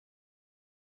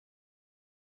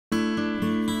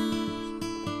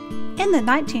In the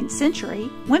 19th century,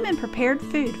 women prepared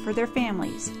food for their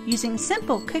families using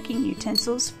simple cooking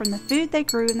utensils from the food they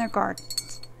grew in their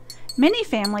gardens. Many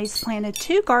families planted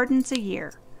 2 gardens a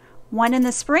year, one in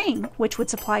the spring, which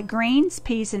would supply greens,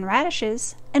 peas, and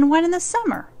radishes, and one in the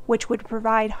summer, which would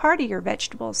provide hardier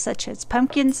vegetables such as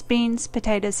pumpkins, beans,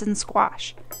 potatoes, and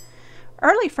squash.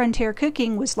 Early frontier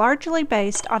cooking was largely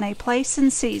based on a place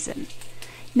and season.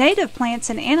 Native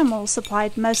plants and animals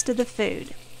supplied most of the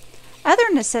food.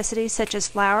 Other necessities such as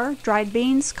flour, dried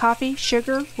beans, coffee,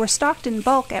 sugar were stocked in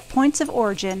bulk at points of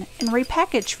origin and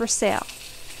repackaged for sale.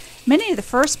 Many of the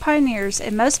first pioneers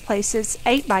in most places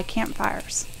ate by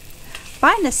campfires.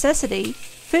 By necessity,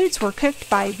 foods were cooked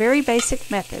by very basic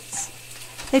methods.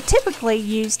 They typically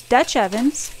used Dutch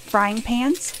ovens, frying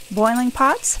pans, boiling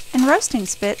pots, and roasting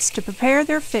spits to prepare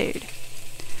their food.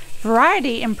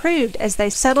 Variety improved as the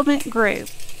settlement grew.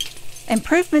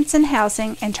 Improvements in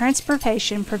housing and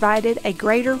transportation provided a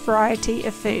greater variety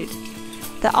of food.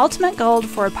 The ultimate goal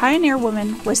for a pioneer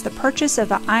woman was the purchase of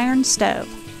an iron stove,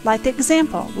 like the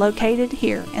example located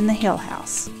here in the Hill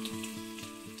House.